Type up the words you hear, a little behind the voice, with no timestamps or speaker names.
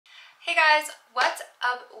Hey guys, what's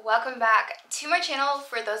up? Welcome back to my channel.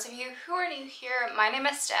 For those of you who are new here, my name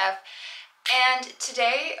is Steph, and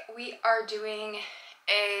today we are doing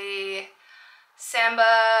a Samba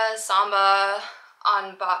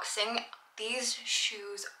unboxing. These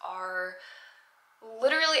shoes are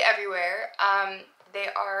literally everywhere. They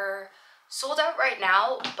are sold out right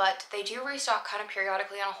now, but they do restock kind of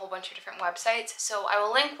periodically on a whole bunch of different websites. So I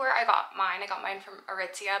will link where I got mine. I got mine from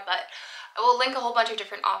Aritzia, but I will link a whole bunch of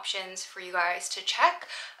different options for you guys to check,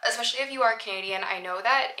 especially if you are Canadian. I know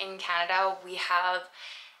that in Canada we have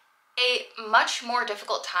a much more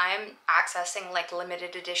difficult time accessing like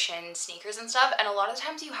limited edition sneakers and stuff, and a lot of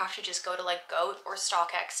times you have to just go to like GOAT or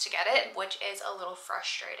StockX to get it, which is a little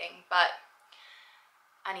frustrating. But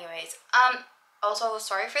anyways, also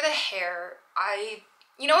sorry for the hair.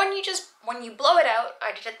 You know when you blow it out,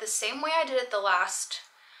 I did it the same way I did it the last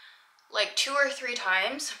like 2 or 3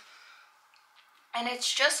 times, and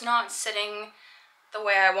it's just not sitting the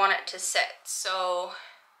way I want it to sit, so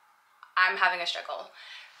I'm having a struggle.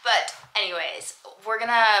 But anyways, we're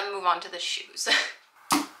gonna move on to the shoes.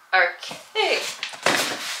 Okay,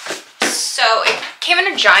 so it came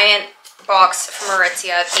in a giant box from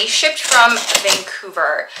Aritzia. These shipped from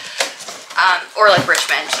Vancouver, or like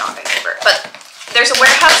Richmond, not Vancouver, but there's a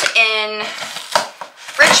warehouse in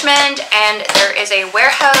Richmond and there is a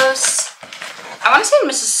warehouse, I want to say in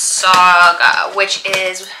Mississauga, which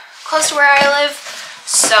is close to where I live.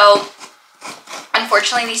 So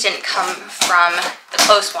unfortunately these didn't come from the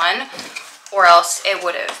close one, or else it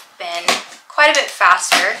would have been quite a bit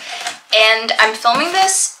faster. And I'm filming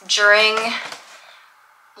this during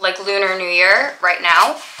like Lunar New Year right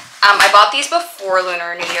now. I bought these before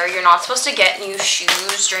Lunar New Year. You're not supposed to get new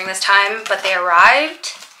shoes during this time, but they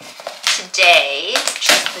arrived today, which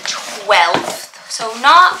is the 12th. So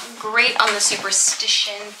not great on the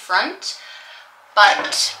superstition front,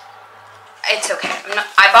 but it's okay.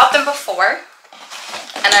 I bought them before,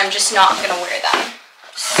 and I'm just not gonna wear them.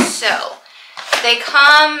 So they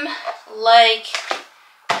come like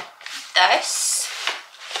this.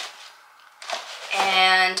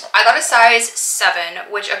 And I got a size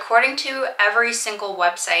 7, which according to every single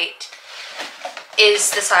website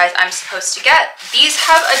is the size I'm supposed to get. These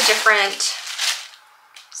have a different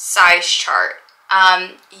size chart.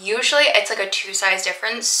 Usually it's like a 2 size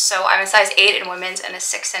difference. So I'm a size 8 in women's and a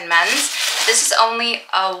 6 in men's. This is only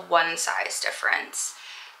a 1 size difference.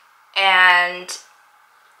 And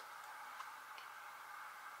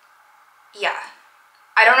yeah,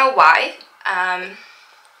 I don't know why,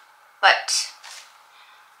 but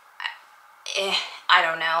I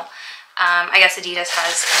don't know. I guess Adidas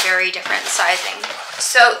has very different sizing.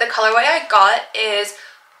 So the colorway I got is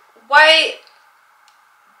white,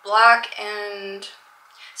 black, and it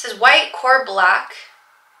says white, core black,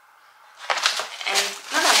 and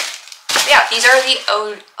I don't know. But yeah, these are the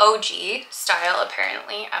OG style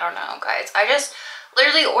apparently. I don't know, guys. I just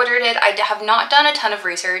literally ordered it. I have not done a ton of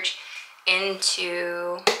research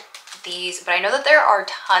into these, but I know that there are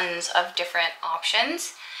tons of different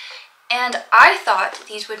options. And I thought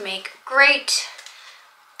these would make great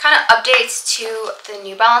kind of updates to the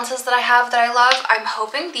New Balances that I have that I love. I'm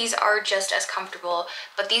hoping these are just as comfortable,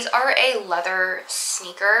 but these are a leather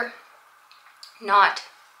sneaker. Not,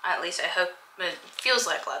 at least I hope it feels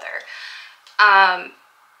like leather.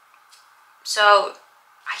 So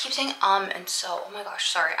I keep saying and so, oh my gosh,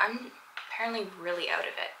 sorry. I'm apparently really out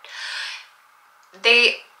of it.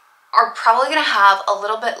 They are probably gonna have a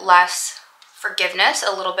little bit less forgiveness,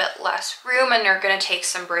 a little bit less room, and they're going to take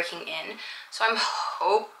some breaking in. So I'm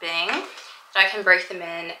hoping that I can break them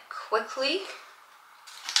in quickly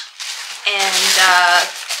and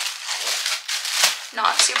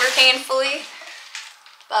not super painfully,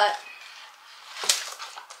 but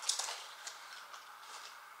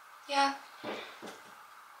yeah,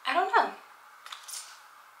 I don't know.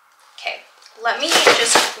 Okay, let me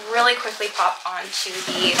just really quickly pop onto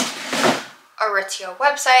the Aritzia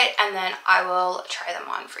website, and then I will try them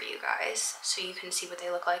on for you guys so you can see what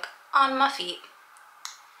they look like on my feet.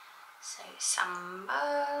 So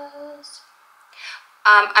Sambas.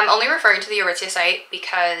 I'm only referring to the Aritzia site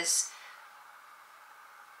because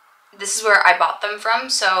this is where I bought them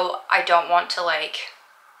from, so I don't want to like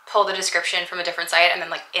pull the description from a different site and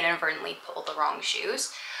then like inadvertently pull the wrong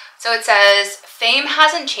shoes. So it says, fame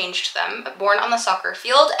hasn't changed them. Born on the soccer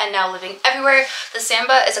field and now living everywhere, the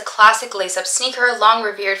Samba is a classic lace-up sneaker, long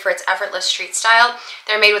revered for its effortless street style.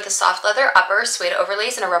 They're made with a soft leather upper, suede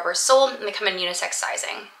overlays, and a rubber sole, and they come in unisex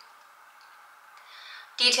sizing.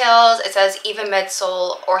 Details, it says even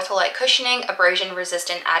midsole, ortholite cushioning,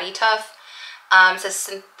 abrasion-resistant Adi Tough. It says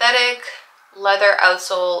synthetic leather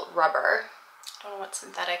outsole rubber. Don't know what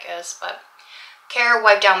synthetic is, but care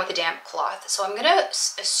wipe down with a damp cloth. So I'm gonna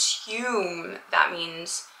assume that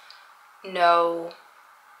means no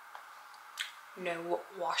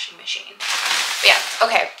washing machine. But yeah,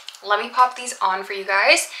 okay, let me pop these on for you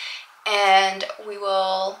guys and we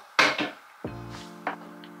will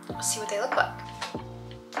see what they look like.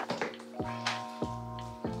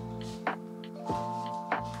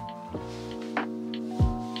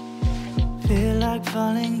 Feel like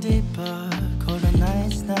falling deeper. Cold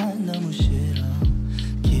nights 난 너무 싫어.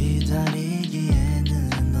 기다리기에는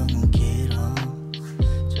너무 길어.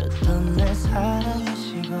 줬던 내 사랑의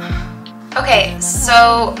시간. Okay,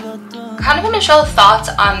 so kind of initial thoughts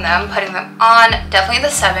on them, putting them on. Definitely the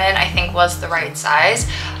 7 I think was the right size.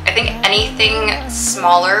 I think anything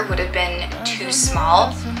smaller would have been too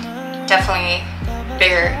small. Definitely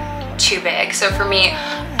bigger, too big. So for me,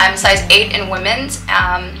 I'm size 8 in women's,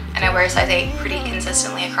 and I wear size 8 pretty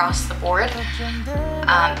consistently across the board.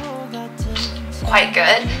 Quite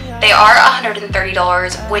good. They are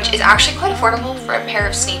 $130, which is actually quite affordable for a pair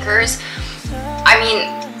of sneakers. I mean,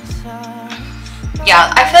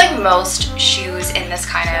 yeah, I feel like most shoes in this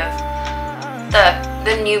kind of,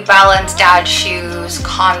 the New Balance dad shoes,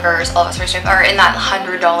 Converse, all that sort of stuff are in that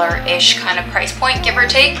 $100-ish kind of price point, give or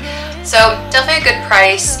take. So definitely a good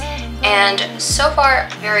price, and so far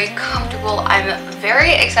very comfortable. I'm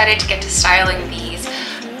very excited to get to styling these.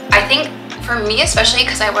 I think for me especially,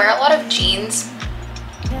 because I wear a lot of jeans,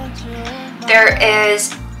 there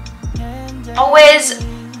is always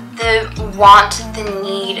the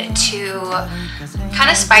need to kind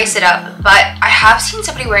of spice it up, but I have seen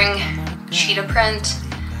somebody wearing cheetah print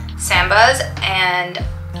Sambas and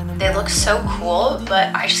they look so cool,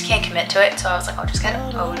 but I just can't commit to it, so I was like, I'll just get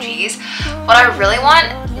OGs. What I really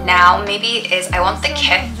want now maybe is I want the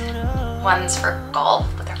Kith ones for golf,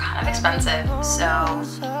 but they're kind of expensive, so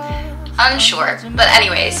unsure. But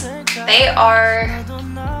anyways, they are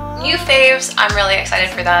new faves. I'm really excited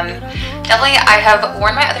for them. Definitely, I have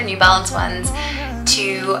worn my other New Balance ones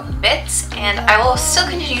to bits and I will still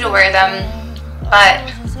continue to wear them, but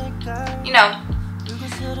you know,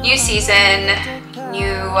 new season,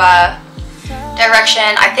 new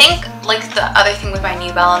direction. I think like the other thing with my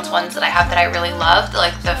New Balance ones that I have that I really love,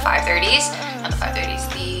 like the 530s, not the 530s,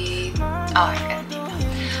 I forget the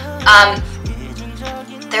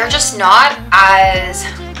name. They're just not as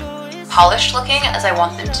polished looking as I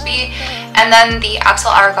want them to be, and then the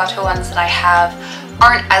Axel Arigato ones that I have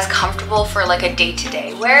aren't as comfortable for like a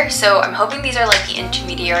day-to-day wear, so I'm hoping these are like the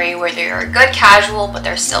intermediary where they're good casual but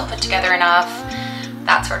they're still put together enough,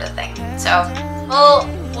 that sort of thing. So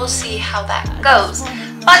we'll see how that goes.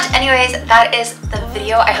 But anyways, that is the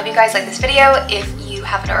video. I hope you guys like this video. If you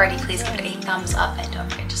haven't already, please give it a thumbs up and don't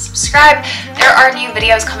forget to subscribe. There are new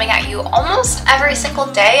videos coming at you almost every single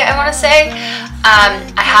day, I want to say.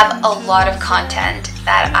 I have a lot of content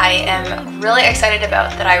that I am really excited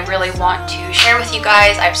about, that I really want to share with you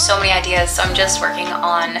guys. I have so many ideas, so I'm just working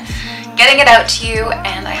on getting it out to you,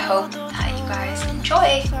 and I hope that you guys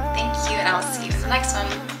enjoy. Thank you, and I'll see you in the next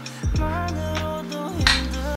one.